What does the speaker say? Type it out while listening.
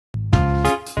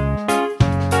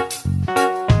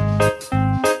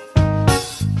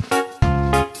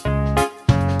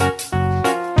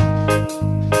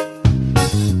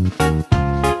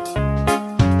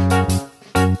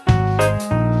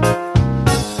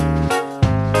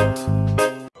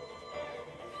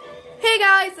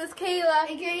it's Kayla.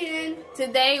 Hey, Kaden.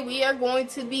 Today we are going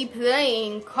to be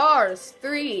playing Cars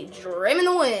 3 Dreaming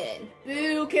to Win.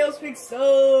 Boo, Kale speaks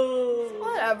so.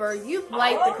 Whatever, you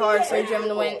like the Cars 3 Dreaming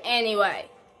to Win anyway.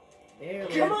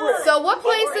 Come on. So what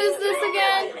place is this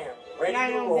again? Not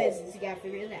your own business, you gotta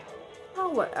figure it out. Oh,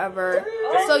 whatever.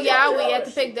 So yeah, we have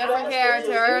to pick different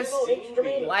characters,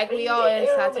 like we always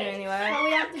have to anyway. So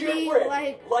we have to be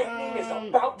like, Lightning is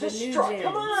about to strike.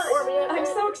 Come on, I'm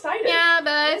so excited. Yeah,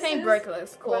 but I think Brick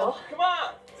looks cool. Well, come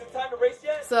on. Is it time to race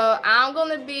yet? So I'm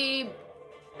gonna be,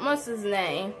 what's his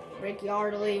name? Brick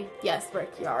Yardley. Yes,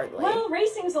 Brick Yardley. Well,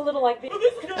 racing's a little like being...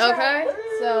 Okay,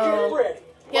 so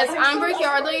yes, I'm Brick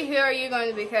Yardley. Who are you going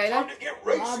to be, Kaden?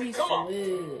 Bobby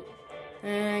Swift.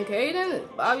 And Kaden is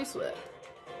Bobby Swift.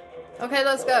 Okay,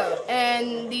 let's go.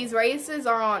 And these races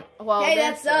are on. Well, Hey,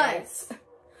 that's us.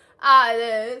 It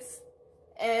is.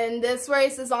 And this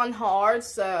race is on hard,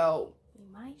 so we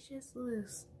might just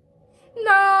lose.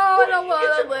 No, I don't want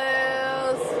to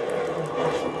lose.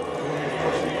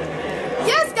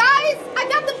 Yes, guys, I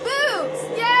got the boots.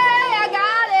 Yay, I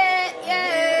got it.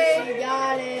 Yay. You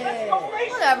got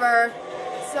it. Whatever.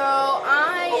 So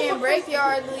I am Brick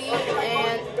Yardley,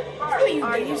 and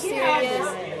are you serious?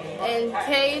 And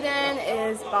Kaden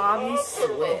is Bobby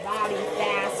Swift. Bobby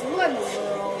Fast. What in the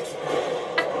world?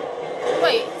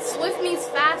 Wait, Swift means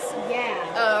fast?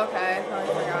 Yeah. Oh, okay. I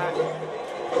forgot.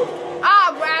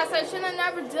 Ah, Brass, I should have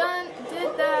never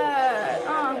did that.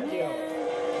 Oh, man.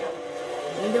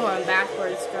 I'm doing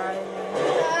backwards driving.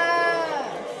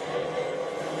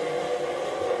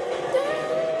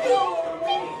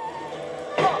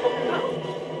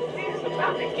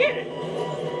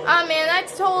 Oh man, I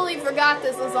totally forgot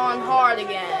this was on hard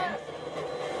again.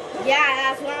 Yeah,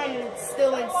 that's why I'm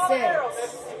still in 6.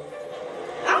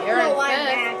 I don't know why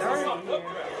Max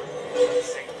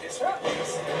is here.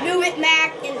 Move it,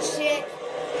 Mac and shit.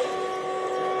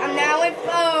 I'm now in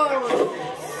 4.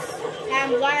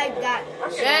 I'm glad I got.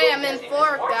 Hey, I'm in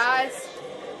 4th, guys.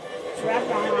 It's right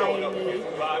behind me.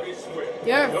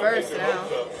 You're in 1st now.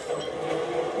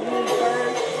 Me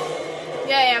first.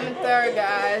 Yeah, I'm in 3rd,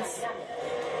 guys.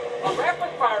 A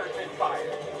rapid fire's been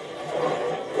fired.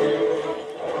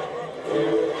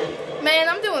 Man,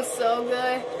 I'm doing so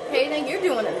good. Kaden, you're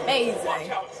doing amazing. Watch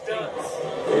how it's done.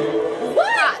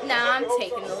 What? Now I'm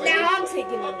taking the lead. Now I'm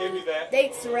taking the lead.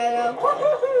 Thanks, Soretto.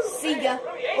 Siga.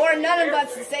 Or none of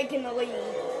us is taking the lead.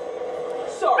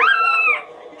 Sorry.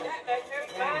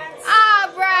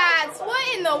 Ah, Brads,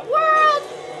 what in the world?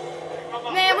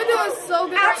 Man, we're doing so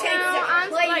good right now. I'm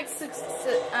like 6,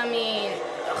 I mean,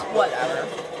 whatever.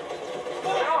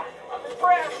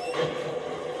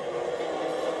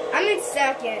 I'm in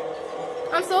 2nd.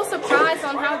 I'm so surprised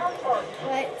on how.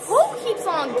 What? Who keeps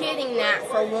on getting that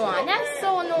for 1? That's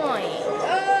so annoying.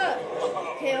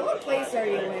 Okay, what place are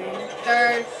you in?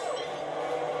 3rd.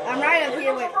 I'm right up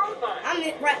here with.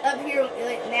 Right up here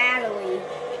with Natalie.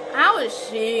 How is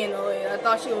she in the lead? I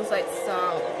thought she was like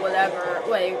some whatever,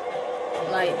 like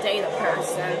data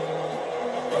person.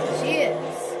 She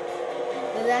is.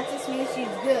 But that just means she's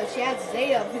good. She has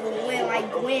data. People win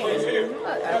like Gwen.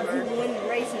 Whatever. People win the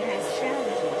race and has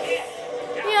challenges.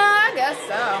 Yeah, I guess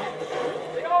so.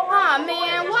 Aw,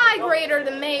 man, why greater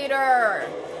than Mater?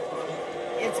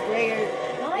 It's greater.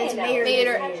 It's Mater.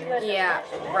 Mater. Yeah,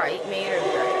 right. Mater.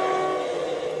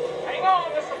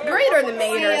 Greater than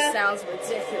Mater sounds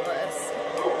ridiculous.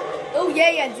 Oh,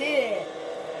 yeah, I did.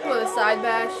 With a side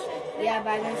bash? Yeah,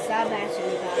 but I didn't side bash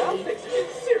anybody.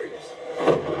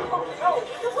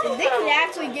 If they could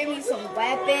actually give me some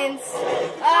weapons.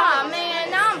 Aw, man,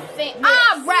 now I'm thinking.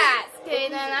 Ah, rats,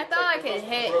 Kaden. I thought I could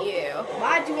hit you.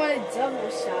 Why'd you want to double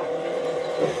shot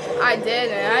me? I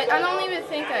didn't. I don't even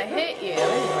think I hit you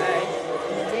anyway.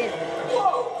 You didn't.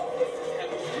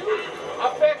 I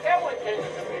bet that one came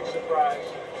as a big surprise.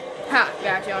 Ha,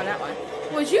 got you on that one.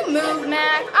 Would you move,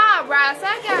 Mac? Ah, Rats,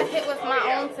 I got hit with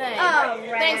my own thing. Oh,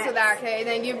 thanks for that,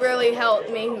 Kaden. You really helped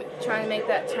me trying to make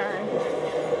that turn.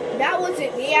 That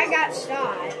wasn't me. I got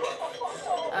shot.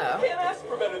 Oh. Can't ask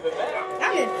for better than that.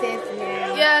 I'm in 5th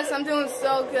now. Yes, I'm doing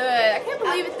so good. I can't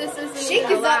believe it. This isn't Sheik even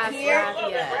the is up last here. lap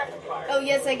yet. Oh,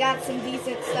 yes, I got some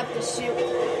decent stuff to shoot.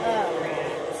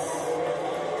 Rats.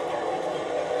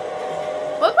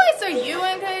 What place are you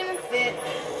in, Kaden?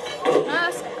 5th.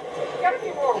 That's Gotta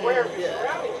be more aware of your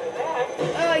surroundings than that.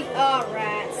 Oh,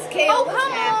 rats. Kale, oh, what's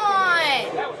come happening?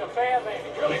 on! That was a bad thing.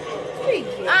 Really good. Pretty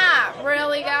good. Ah,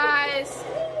 really, guys?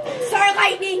 Star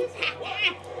Lightning!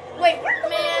 Wait, where's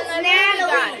Man, I Natalie?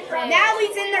 really got it.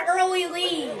 Natalie's in the early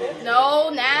lead. No,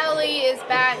 Natalie is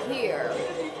back here.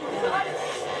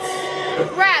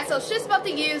 Right, so she's about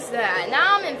to use that.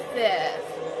 Now I'm in 5th.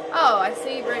 Oh, I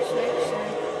see Rich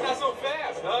Nixon. Not so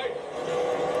Hey,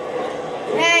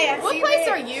 I What see place this.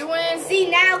 are you in? See,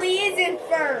 Natalie is in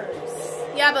first.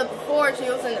 Yeah, but before she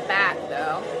was in the back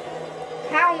though.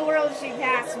 How in the world did she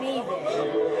pass me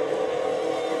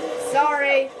then?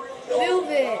 Sorry. Move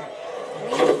it.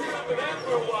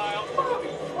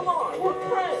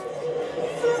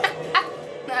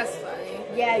 That's funny.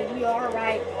 Yeah, you are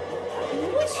right.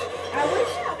 I wish.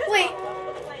 Wait.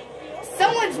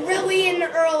 Someone's really in the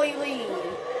early lead.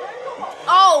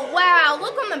 Oh wow!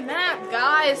 Look on the map,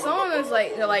 guys. Someone is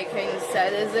like King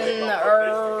said, is in the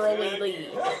early lead.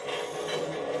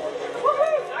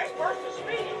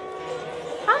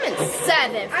 I'm in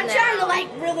 7th I'm now. trying to like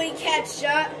really catch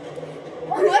up.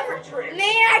 Whoever, man,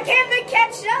 I can't even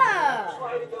catch up.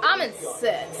 I'm in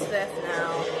 5th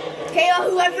now. Okay,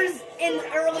 whoever's in the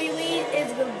early lead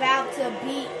is about to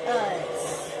beat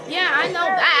us. Yeah, I know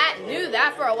that. Knew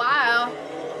that for a while.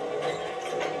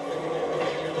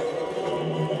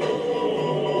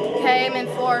 Okay, I'm in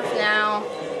 4th now.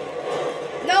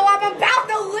 No, I'm about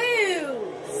to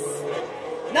lose.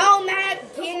 No, Matt,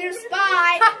 get in your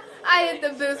spot. I hit the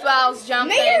boost while I was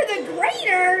jumping. Mater the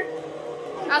Greater.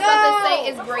 I was about to say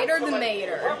it's greater than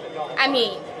Mater. I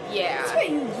mean, yeah. That's what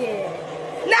you get.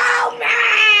 No,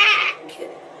 Mac!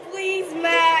 Please,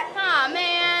 Mac. Aw,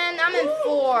 man, I'm in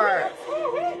 4th.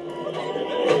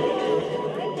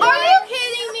 Are you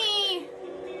kidding me?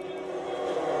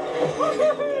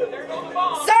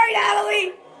 Sorry,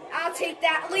 Natalie. I'll take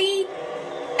that lead.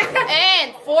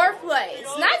 And 4th place.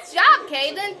 Nice job,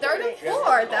 Kaden. 3rd and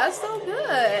 4th. That's so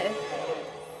good.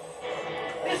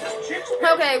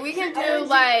 Okay, we can do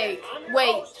like,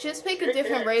 wait, just pick a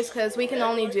different race because we can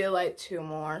only do like 2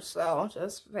 more. So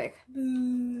just pick.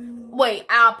 Wait,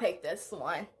 I'll pick this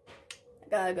one.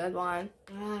 Got a good one.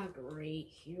 Ah, great.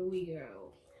 Here we go.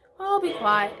 Oh, be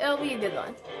quiet. It'll be a good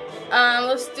one.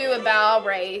 Let's do a battle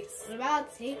race. What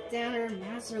about take down our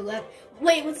master level?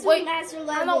 Wait, what's the master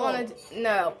level? I don't want to.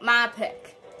 No, my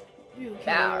pick. Who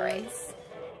Battle cares? race.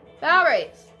 Battle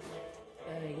race.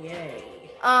 Yay.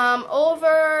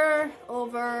 Over.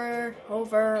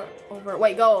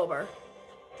 Wait, go over.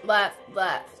 Left.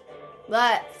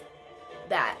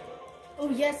 That. Oh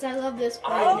yes, I love this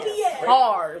place. Oh, yeah.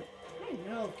 Hard. I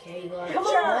know, Kayla. Come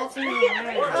on. Oh,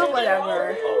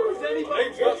 whatever.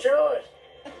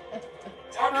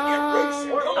 I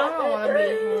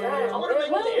don't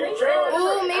want to be him.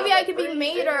 Ooh, maybe I could be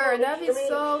Mater. That'd be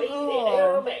so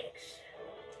cool.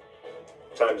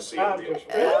 Time to see Yeah, I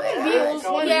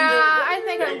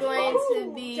think I'm going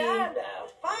to be Time to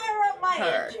fire up my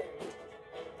her. engine.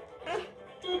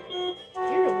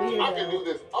 You're a I can do weirdo.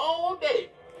 this all day.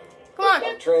 Come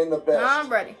on. Train the best. I'm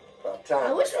ready. About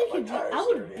time I wish got we my could be. tires I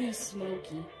would dirty. be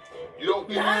Smokey. You don't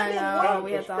think I know.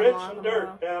 We have to Spread unlock some them dirt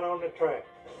now. down on the track.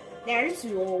 There's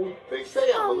too old. they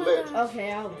say I'm a legend.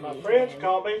 Okay, I'll be. My friends him.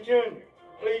 call me Junior.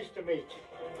 Pleased to meet you.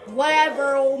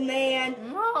 Whatever, old man.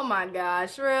 Oh my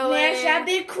gosh, really? Man, should I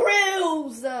be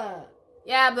Cruz?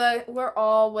 Yeah, but we're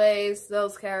always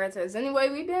those characters. Anyway,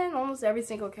 we've been almost every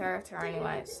single character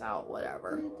anyway, so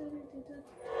whatever.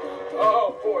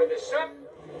 Oh boy, the sun.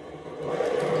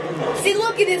 See,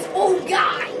 look at this old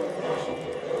guy.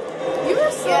 You were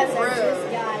so Yes, I rude.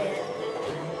 just got it.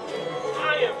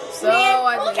 I am So Man,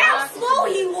 I look did how not- slow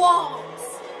he walks.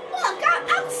 Look,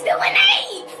 I'm still in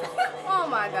 8th. Oh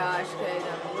my gosh,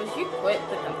 Kaden. Would you quit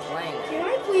the complaint? Can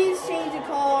I please change the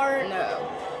car? No.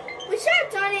 We should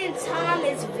have done it in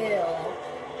Thomasville.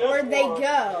 Just Where'd they one.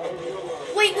 go?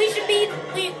 Wait, we should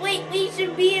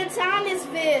be in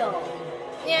Thomasville.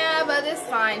 Yeah, but it's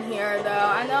fine here, though.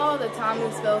 I know the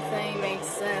Thomasville thing makes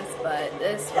sense, but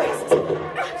this race is...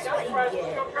 That's what you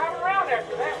get. Come drive around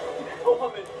after that. Oh,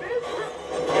 I'm in business.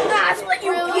 That's what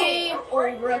you Really? get,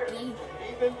 old rookie.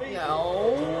 Even me.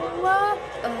 No.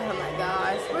 Oh my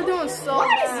gosh. We're doing so Why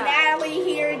is bad. Natalie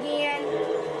here again?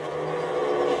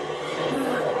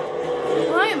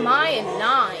 Why am I in 9?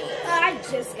 I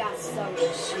just got some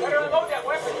shit. Better unload that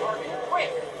weapon, Harvey.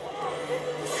 Quick.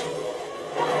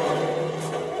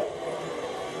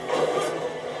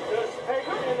 Just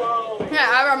taking it all in. Yeah,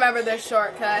 I remember this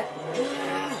shortcut.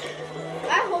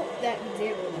 I hope that you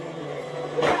did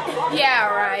remember. Yeah,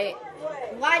 right.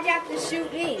 Why'd you have to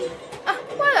shoot me?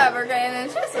 Whatever, Kaden.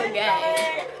 It's just a game.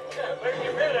 Better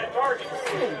get rid of that target.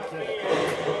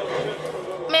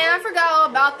 Man, I forgot all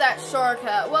about that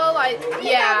shortcut. Well, like,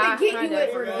 yeah. I have to get I you did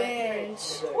with forget.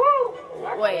 revenge. Woo!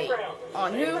 Back Wait, on the ground.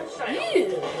 on who?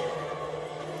 You.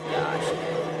 Gosh.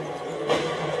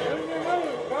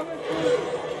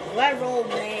 Whatever, old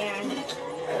man.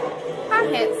 I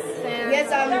can't stand Yes,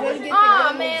 that. I'm gonna get the Aw,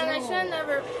 double man, I jump. should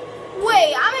never.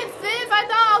 Wait, I'm in 5th? I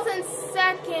thought I was in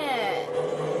 2nd.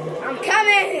 I'm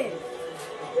coming.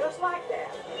 Just like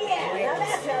that. Yeah, now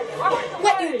that's how you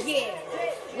What you get?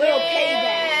 Little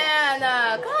payback.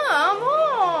 Yeah, come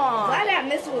on. Why that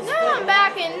missile was No, I'm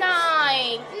back in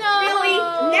 9. No. Really?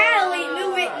 Natalie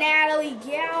knew it, Natalie.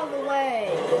 Get out of the way.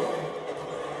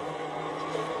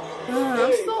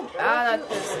 I'm so bad at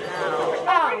this now.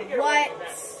 Oh, what?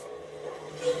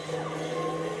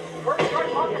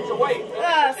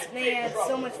 Man,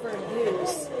 so much for a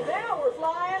goose. Now we're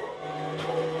flying.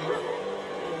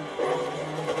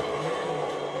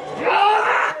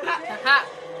 Haha.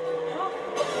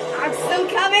 I'm still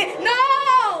coming.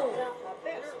 No!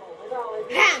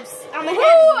 Hams, I'm ahead Woo,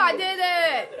 of I you. did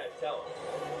it.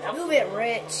 Move it,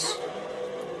 Rich.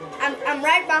 I'm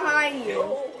right behind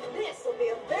you. This will be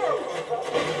a very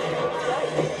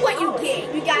What you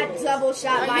get? You got double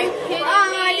shot Are by. you kidding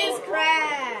I me? just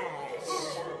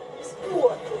crashed. What's the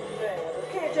matter?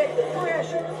 Can't take the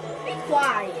pressure. Be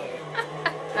quiet.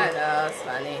 I know, it's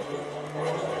funny.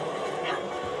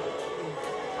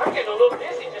 I'm getting a little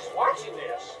dizzy just watching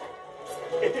this.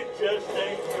 It just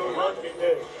ain't your lucky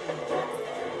day.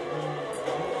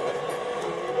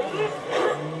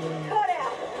 Cut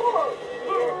out.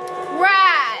 Whoa.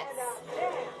 Rats.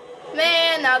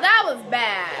 Man, now that was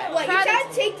bad. What, you try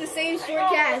to take the same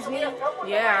shortcut as me?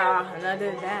 Yeah, and I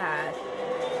did that.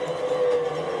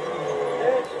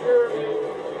 That's your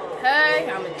Hey,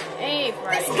 I'm in 8th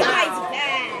right This now. guy's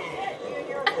bad.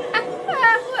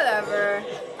 Whatever.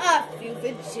 Dude,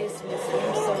 it just missed me. I'm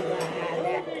so glad I had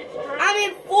that. I'm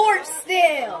in 4th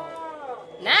still.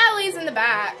 Natalie's in the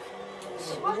back.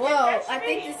 Whoa, I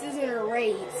think this isn't a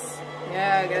race.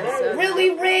 Yeah, I guess so. Really,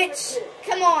 Rich?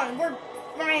 Come on, we're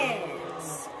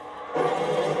friends.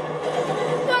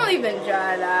 Don't even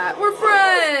try that. We're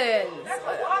friends. That's a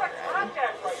lot of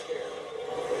contact right there.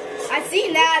 I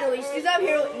see Natalie. She's up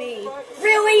here with me.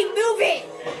 Really? Move it.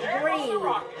 There goes the Green.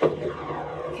 rocket.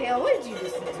 Kale, what did you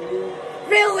just do?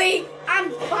 Really?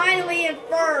 I'm finally in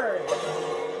 1st.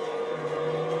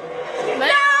 Man, No! I'm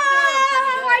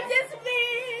I just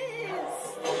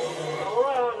missed. all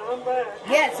right, I'm back.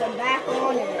 Yes, I'm back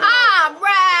on it. Ah,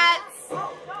 rats.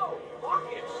 Oh no,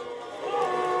 rockets.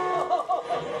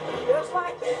 Just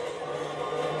like that.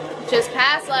 Just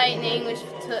past lightning, which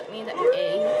took me to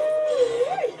 8th.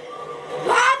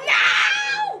 Oh,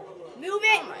 no! Move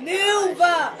it. Move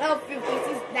up. Oh, this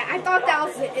is that. I thought that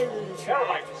was the end of the I'd track.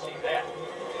 like to see that.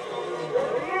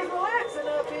 Here's relaxing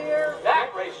up here. That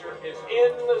racer is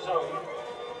in the zone.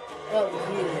 Oh,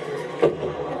 you.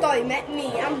 I thought he meant me.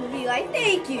 I'm gonna be like,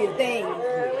 thank you, thank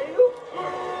you.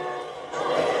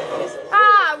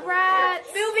 Ah, rats.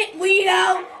 Move it, Guido.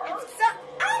 I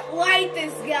don't like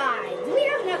this guy. Do we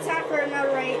have enough time for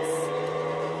another race?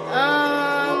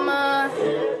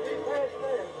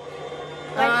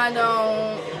 I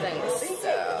don't think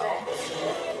so.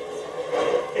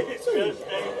 It just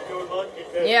ain't your lucky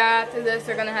day. Yeah, after this,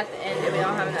 we're gonna have to end it. We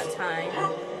don't have enough time.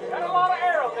 Got a lot of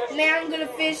air on this. Man, I'm gonna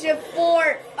finish at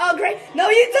 4th. Oh, great. No,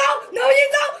 you don't. No, you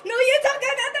don't. No, you don't. No,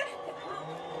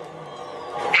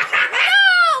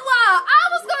 I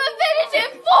was gonna finish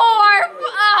in 4th.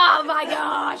 Oh my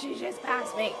gosh, he just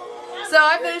passed me. So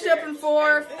I finished up in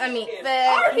 4th. I mean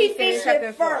 5th. Or he finished up at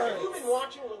in 4th. You've been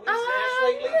watching Louise Nash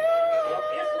lately?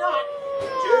 If not,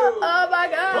 Oh my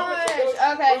gosh.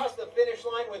 Okay. cross the finish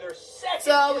line with her second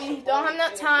So we don't have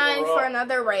enough time for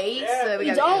another race. So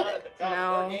we don't?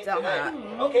 No, don't have.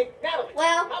 Okay, Natalie.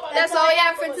 Well, That's all we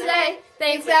have for today.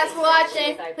 Thanks guys for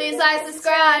watching. Please like,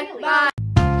 subscribe. Bye.